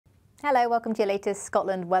Hello, welcome to your latest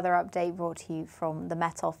Scotland weather update brought to you from the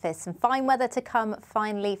Met Office. Some fine weather to come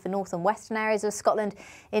finally for north and western areas of Scotland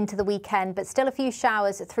into the weekend, but still a few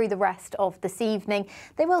showers through the rest of this evening.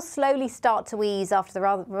 They will slowly start to ease after the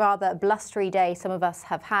rather blustery day some of us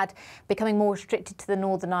have had, becoming more restricted to the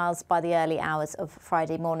Northern Isles by the early hours of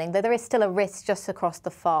Friday morning, though there is still a risk just across the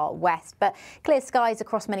far west. But clear skies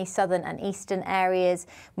across many southern and eastern areas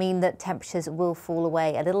mean that temperatures will fall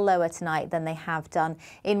away a little lower tonight than they have done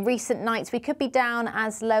in recent nights. We could be down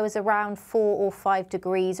as low as around 4 or 5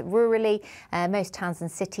 degrees rurally. Most towns and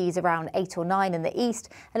cities around 8 or 9 in the east.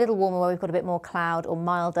 A little warmer where we've got a bit more cloud, or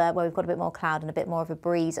milder where we've got a bit more cloud and a bit more of a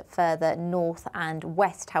breeze further north and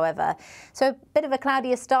west, however. So a bit of a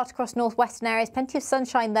cloudier start across northwestern areas. Plenty of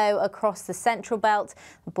sunshine though across the central belt,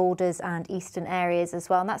 the borders and eastern areas as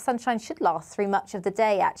well. And that sunshine should last through much of the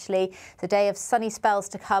day actually. The day of sunny spells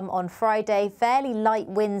to come on Friday. Fairly light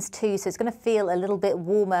winds too, so it's going to feel a little bit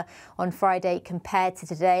warmer on Friday compared to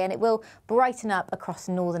today, and it will brighten up across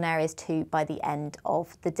northern areas too by the end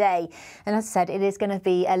of the day. And as I said, it is going to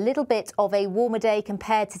be a little bit of a warmer day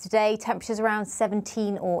compared to today. Temperatures around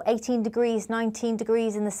 17 or 18 degrees, 19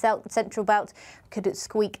 degrees in the central belt. Could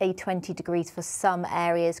squeak a 20 degrees for some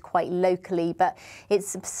areas quite locally, but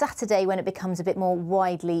it's Saturday when it becomes a bit more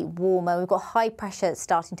widely warmer. We've got high pressure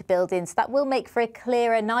starting to build in, so that will make for a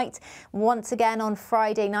clearer night once again on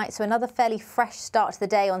Friday night. So another fairly fresh start to the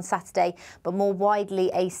day on Saturday, but more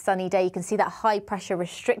widely a sunny day. You can see that high pressure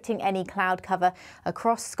restricting any cloud cover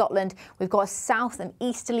across Scotland. We've got a south and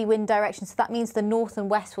easterly wind direction, so that means the north and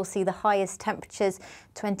west will see the highest temperatures,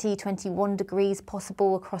 20, 21 degrees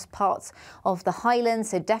possible across parts of the Highlands,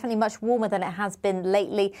 so definitely much warmer than it has been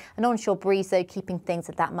lately. An onshore breeze though keeping things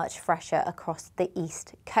that much fresher across the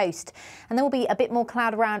east coast. And there will be a bit more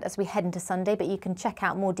cloud around as we head into Sunday, but you can check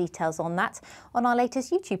out more details on that on our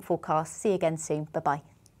latest YouTube forecast. See you again soon. Bye bye.